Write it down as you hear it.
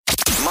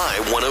My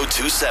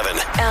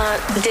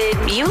 1027.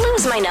 Did you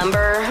lose my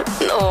number?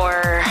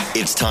 Or...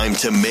 It's time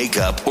to make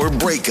up or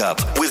break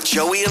up with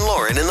Joey and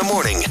Lauren in the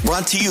morning.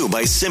 Brought to you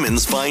by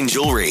Simmons Fine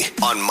Jewelry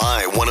on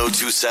My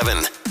 1027.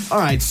 All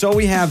right, so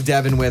we have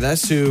Devin with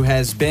us, who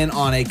has been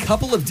on a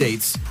couple of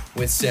dates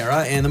with Sara,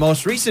 and the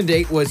most recent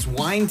date was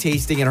wine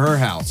tasting at her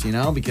house,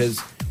 because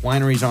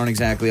wineries aren't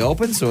exactly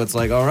open, so it's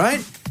like, all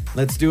right,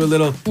 let's do a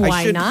little...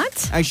 Why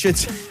not? I should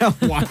say,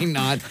 why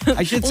not?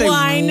 I should say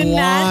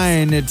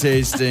Wine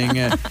tasting.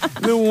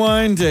 The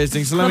wine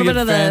tasting. So let me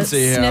get fancy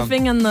here.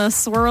 Sniffing and the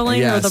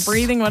swirling or the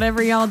breathing,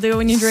 whatever y'all do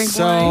when you drink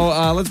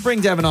wine. So let's bring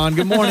Devin on.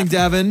 Good morning,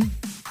 Devin.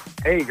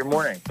 Hey, good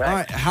morning. Thanks. All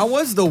right, how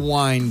was the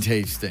wine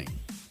tasting?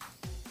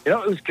 It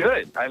was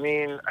good. I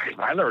mean,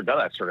 I've never done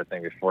that sort of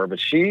thing before, but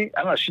she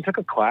took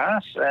a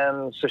class,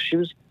 and so she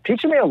was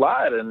teaching me a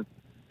lot, and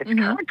it's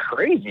kind of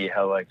crazy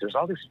how, there's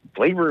all these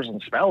flavors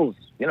and smells,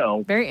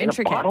 very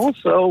intricate. In a bottle,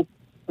 so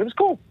it was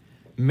cool.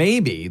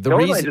 Maybe.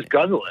 Normally I just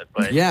guzzle it.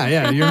 But.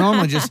 Yeah. You're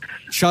normally just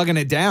chugging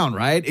it down,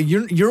 right?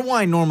 Your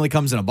wine normally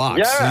comes in a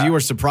box, so you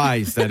were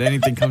surprised that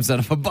anything comes out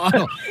of a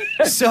bottle.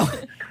 So...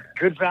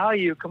 Good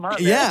value. Come on,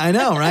 man. Yeah, I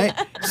know, right?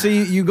 So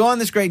you go on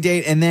this great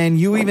date, and then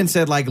you even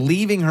said,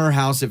 leaving her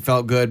house, it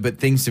felt good, but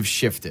things have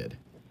shifted.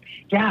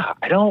 Yeah,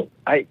 I don't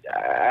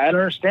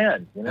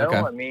understand, Okay.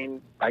 I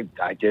mean,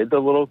 I did the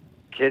little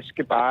kiss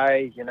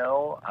goodbye,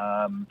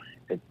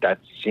 that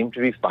seemed to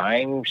be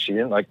fine. She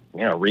didn't,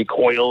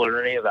 recoil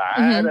or any of that.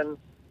 And,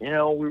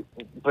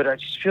 but I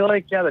just feel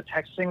like, the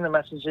texting, the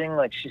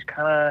messaging, she's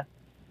kind of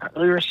not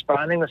really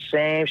responding the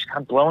same. She's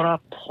kind of blowing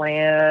off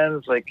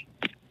plans,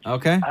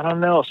 Okay. I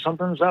don't know.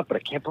 Something's up, but I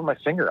can't put my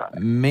finger on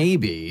it.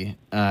 Maybe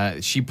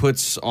she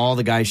puts all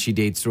the guys she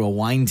dates through a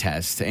wine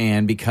test,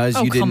 and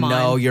because you didn't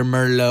know your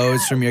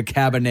Merlots from your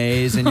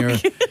Cabernets and your,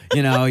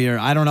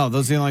 I don't know,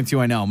 those are the only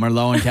two I know,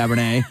 Merlot and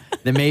Cabernet.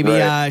 Then maybe she's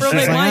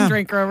like, wine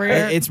drinker over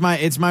here. It's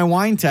my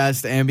wine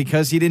test, and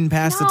because he didn't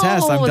pass the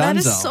test, I'm done. That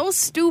is so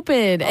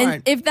stupid.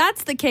 And if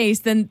that's the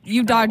case, then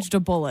you dodged a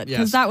bullet,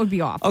 because that would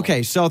be awful.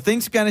 Okay, so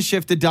things kind of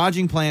shifted,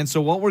 dodging plans.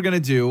 So what we're going to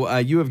do,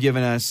 you have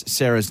given us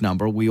Sarah's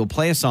number. We will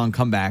play a song,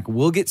 come back.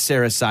 We'll get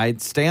Sarah's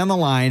side, stay on the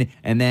line,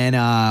 and then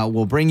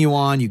we'll bring you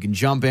on. You can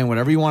jump in,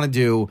 whatever you want to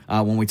do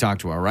when we talk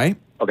to her, all right?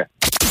 Okay.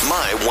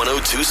 My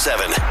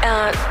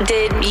 1027.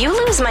 Did you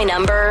lose my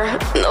number?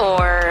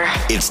 Or...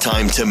 It's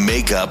time to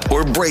make up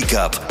or break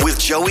up with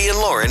Joey and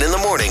Lauren in the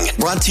morning.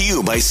 Brought to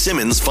you by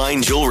Simmons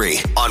Fine Jewelry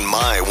on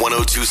My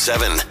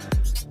 1027.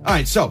 All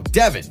right, so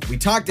Devin, we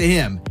talked to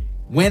him.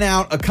 Went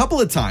out a couple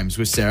of times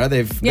with Sara.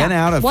 They've been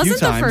out a few times. Wasn't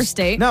the first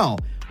date. No.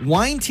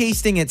 Wine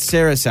tasting at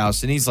Sara's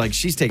house, and he's like,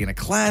 she's taking a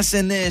class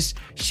in this.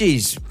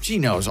 She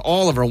knows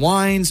all of her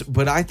wines,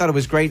 but I thought it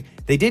was great.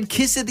 They did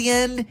kiss at the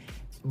end,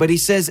 but he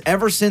says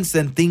ever since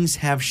then, things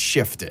have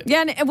shifted.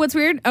 Yeah, and what's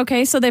weird,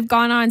 okay, so they've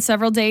gone on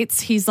several dates.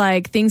 He's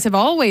like, things have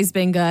always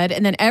been good.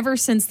 And then ever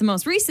since the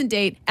most recent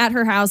date at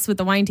her house with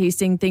the wine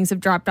tasting, things have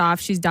dropped off.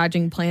 She's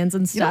dodging plans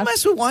and stuff. You don't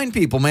mess with wine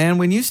people, man.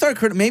 When you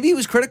start, maybe he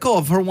was critical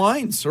of her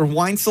wines or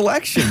wine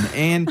selection,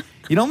 and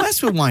you don't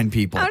mess with wine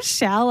people. How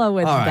shallow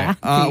would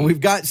that be?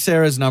 We've got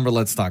Sarah's number.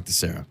 Let's talk to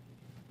Sara.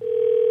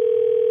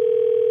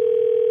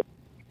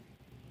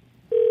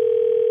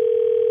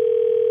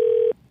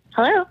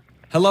 Hello.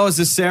 Hello, is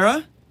this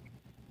Sara?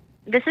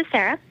 This is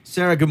Sara.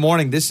 Sara, good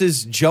morning. This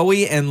is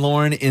Joey and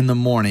Lauren in the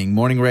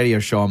morning radio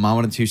show on My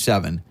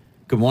 1027.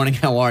 Good morning.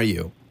 How are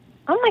you?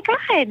 Oh, my God.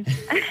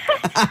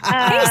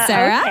 Hey,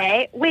 Sara.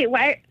 Okay. Wait,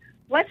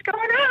 what's going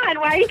on?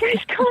 Why are you guys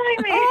calling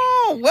me?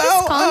 Oh, well.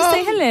 Just call and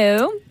say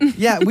hello.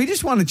 Yeah, we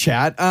just want to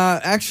chat.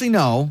 Actually,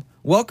 no.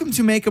 Welcome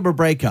to Makeup or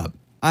Breakup.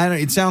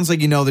 It sounds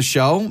like you know the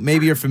show.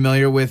 Maybe you're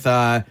familiar with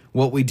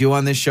what we do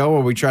on this show,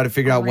 where we try to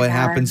figure out what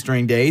happens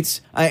during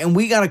dates. And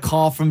we got a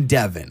call from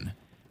Devin,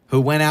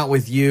 who went out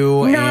with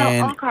you.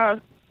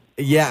 Okay.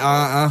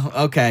 Yeah,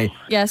 okay.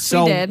 Yes,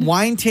 we did. So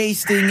wine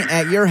tasting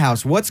at your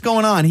house. What's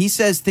going on? He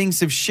says things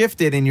have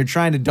shifted and you're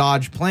trying to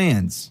dodge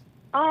plans.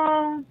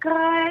 Oh,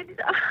 God.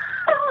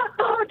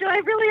 Oh, do I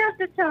really have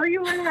to tell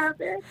you what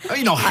happened? Oh,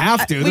 you don't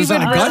have to. There's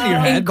not a gun to your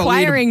head.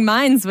 Inquiring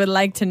minds would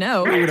like to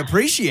know. We would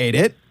appreciate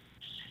it.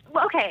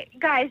 Well, okay,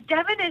 guys,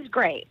 Devin is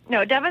great.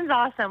 No, Devin's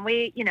awesome.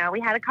 We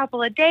had a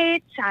couple of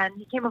dates, and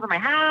he came over to my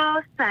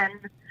house, and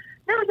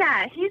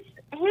he's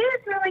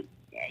really,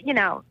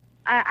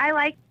 I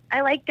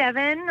like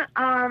Devin.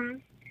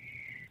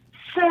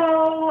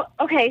 So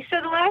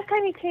the last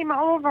time he came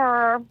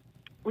over,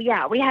 we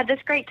had this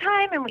great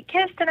time, and we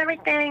kissed and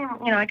everything.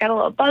 I got a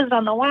little buzzed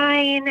on the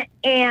wine,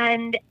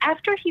 and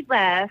after he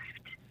left,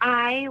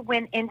 I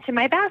went into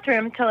my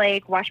bathroom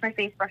to wash my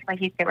face, brush my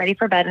teeth, get ready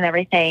for bed and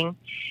everything.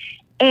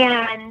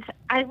 And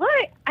I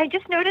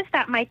just noticed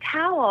that my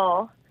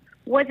towel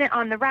wasn't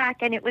on the rack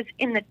and it was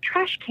in the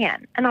trash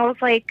can. And I was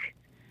like,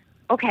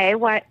 okay,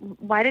 why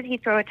did he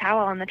throw a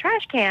towel in the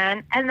trash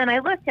can? And then I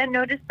looked and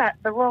noticed that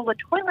the roll of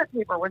toilet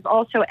paper was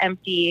also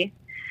empty.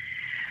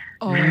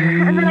 Oh,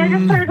 and then I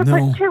just started to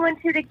put two and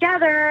two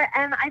together,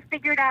 and I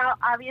figured out,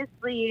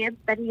 obviously,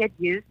 that he had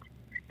used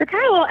the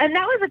towel, and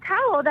that was a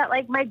towel that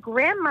like my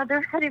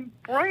grandmother had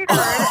embroidered, and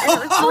it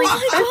was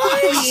really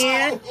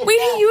special. Wait,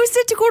 he used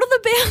it to go to the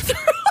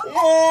bathroom.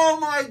 Oh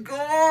my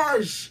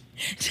gosh!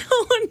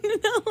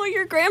 No,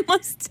 your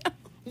grandma's towel.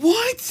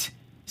 What,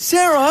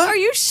 Sarah? Are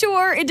you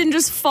sure it didn't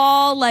just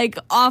fall like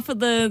off of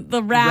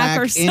the rack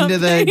or something into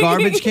the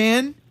garbage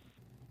can?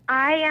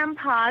 I am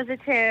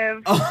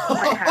positive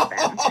what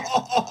happened.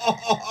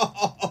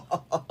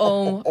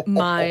 Oh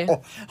my!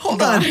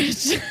 Hold on.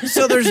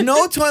 So there's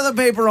no toilet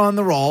paper on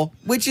the roll,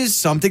 which is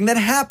something that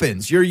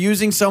happens. You're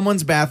using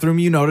someone's bathroom.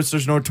 You notice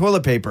there's no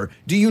toilet paper.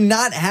 Do you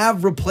not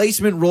have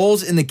replacement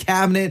rolls in the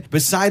cabinet,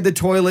 beside the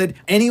toilet,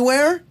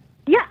 anywhere?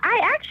 Yeah, I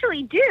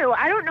actually do.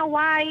 I don't know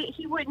why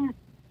he wouldn't,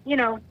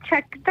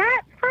 check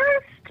that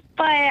first.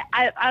 But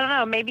I don't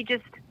know. Maybe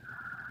just.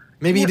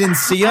 Maybe you didn't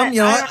see them. I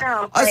don't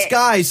know, Us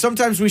guys,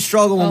 sometimes we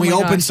struggle when we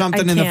open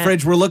something in the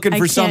fridge. We're looking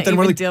for something.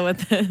 We're like, deal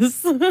with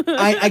this.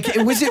 I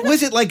can't, was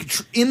it like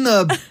in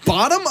the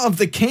bottom of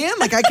the can?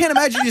 Like I can't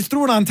imagine you just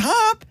threw it on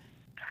top.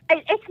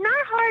 It's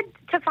not hard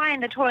to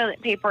find the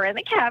toilet paper in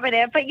the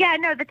cabinet, but yeah,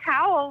 no, the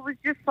towel was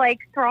just like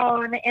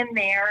thrown in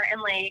there,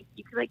 and like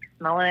you could like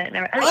smell it and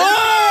everything.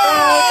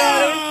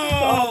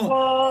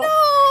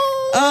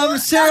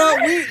 Sarah,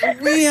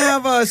 we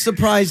have a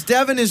surprise.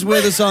 Devin is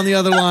with us on the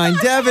other line.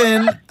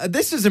 Devin,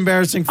 this is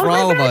embarrassing for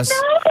all of us.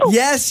 No.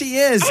 Yes, he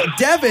is.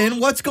 Devin,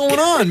 what's going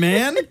on,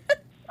 man?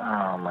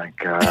 Oh my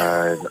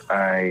God,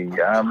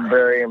 I'm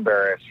very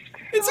embarrassed.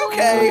 It's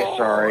okay. I'm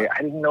sorry,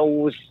 I didn't know it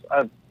was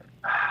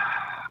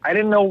I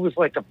didn't know it was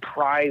like a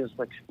prize,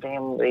 like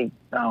family.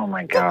 Oh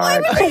my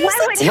God! Why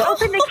wouldn't you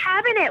open the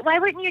cabinet? Why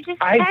wouldn't you just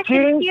check I and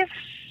didn't see if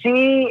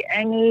see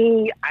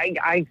any.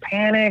 I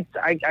panicked.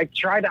 I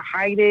tried to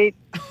hide it.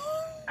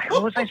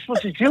 What was I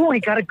supposed to do? You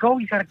gotta go.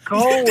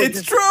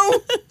 It's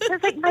true.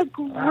 it's like my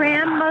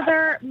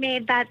grandmother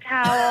made that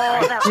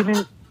towel.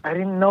 I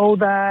didn't know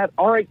that.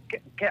 All right,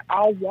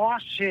 I'll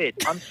wash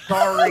it. I'm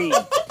sorry.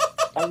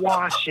 I'll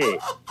wash it.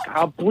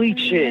 I'll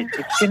bleach it.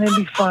 It's gonna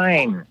be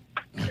fine.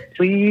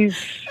 Please.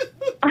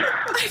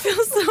 I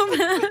feel so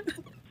bad.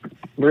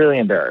 Really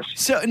embarrassed.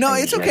 So no,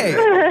 it's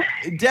okay,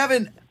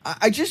 Devin.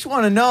 I just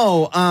want to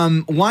know,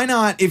 why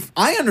not? If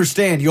I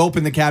understand, you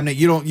open the cabinet,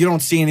 you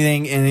don't see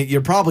anything, and you're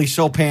probably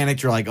so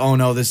panicked, you're like, oh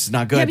no, this is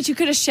not good. Yeah, but you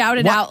could have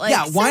shouted out like,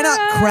 yeah. Why not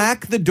Sarah?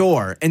 crack the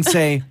door and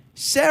say,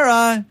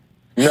 Sarah?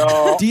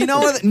 No. Do you know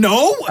what?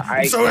 No.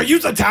 So I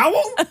use a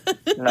towel?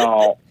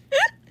 No.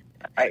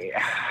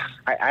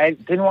 I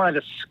didn't want to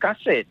discuss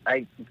it.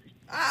 I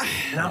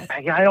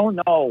don't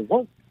know.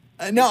 Well,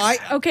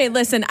 Okay,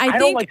 listen. I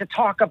don't think like to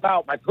talk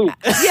about my poop.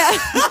 yeah.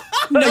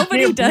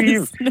 Nobody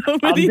does.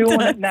 Nobody I'm doing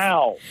does. it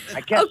now.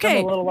 I guess Okay.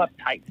 I'm a little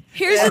uptight.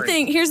 Here's the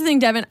thing,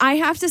 Devin. I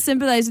have to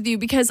sympathize with you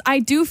because I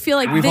do feel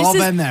like We've all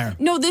been there.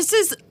 No, this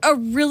is a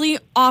really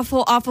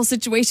awful, awful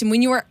situation.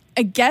 When you are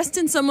a guest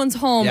in someone's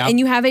home and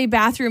you have a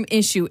bathroom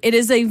issue, it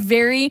is a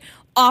very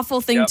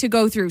awful thing to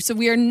go through. So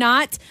we are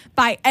not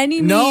by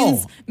any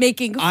means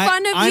making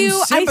fun of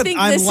you. I think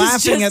I'm this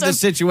laughing is just at the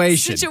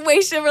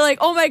situation. We're like,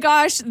 oh my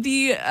gosh,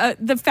 the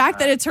fact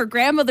that it's her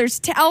grandmother's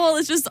towel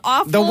is just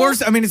awful. The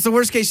worst. I mean, it's the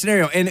worst case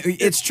scenario, and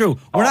it's true.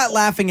 We're not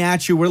laughing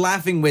at you. We're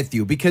laughing with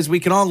you because we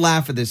can all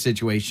laugh at this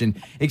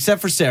situation, except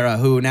for Sarah,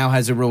 who now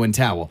has a ruined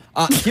towel.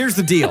 Here's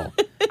the deal.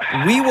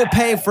 We will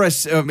pay for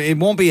it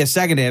won't be a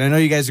second date. I know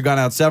you guys have gone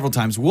out several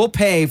times. We'll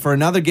pay for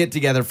another get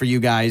together for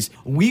you guys.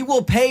 We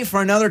will pay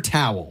for another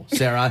towel,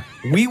 Sarah.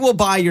 We will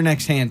buy your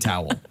next hand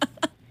towel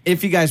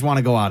if you guys want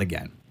to go out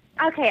again.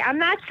 Okay, I'm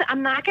not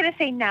going to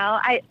say no.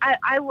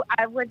 I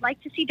would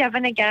like to see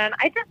Devin again.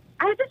 I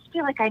just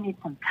feel like I need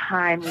some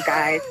time, you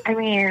guys. I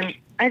mean,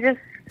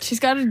 She's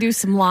got to do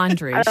some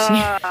laundry.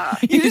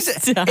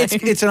 It's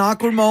an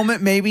awkward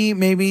moment.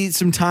 Maybe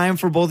some time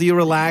for both of you to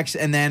relax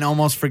and then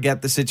almost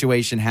forget the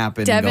situation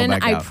happened. Devin, and go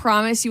back I out.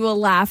 promise you will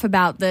laugh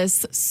about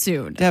this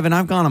soon. Devin,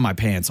 I've gone on my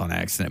pants on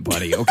accident,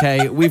 buddy.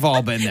 Okay, we've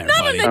all been there,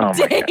 buddy. Not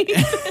on a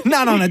date.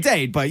 Not on a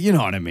date, but you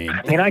know what I mean.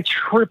 I mean, I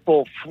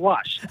triple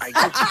flushed. Hey,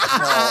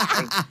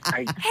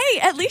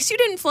 at least you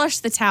didn't flush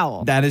the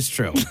towel. That is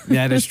true.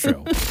 That is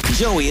true.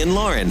 Joey and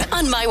Lauren.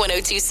 On My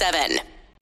 1027.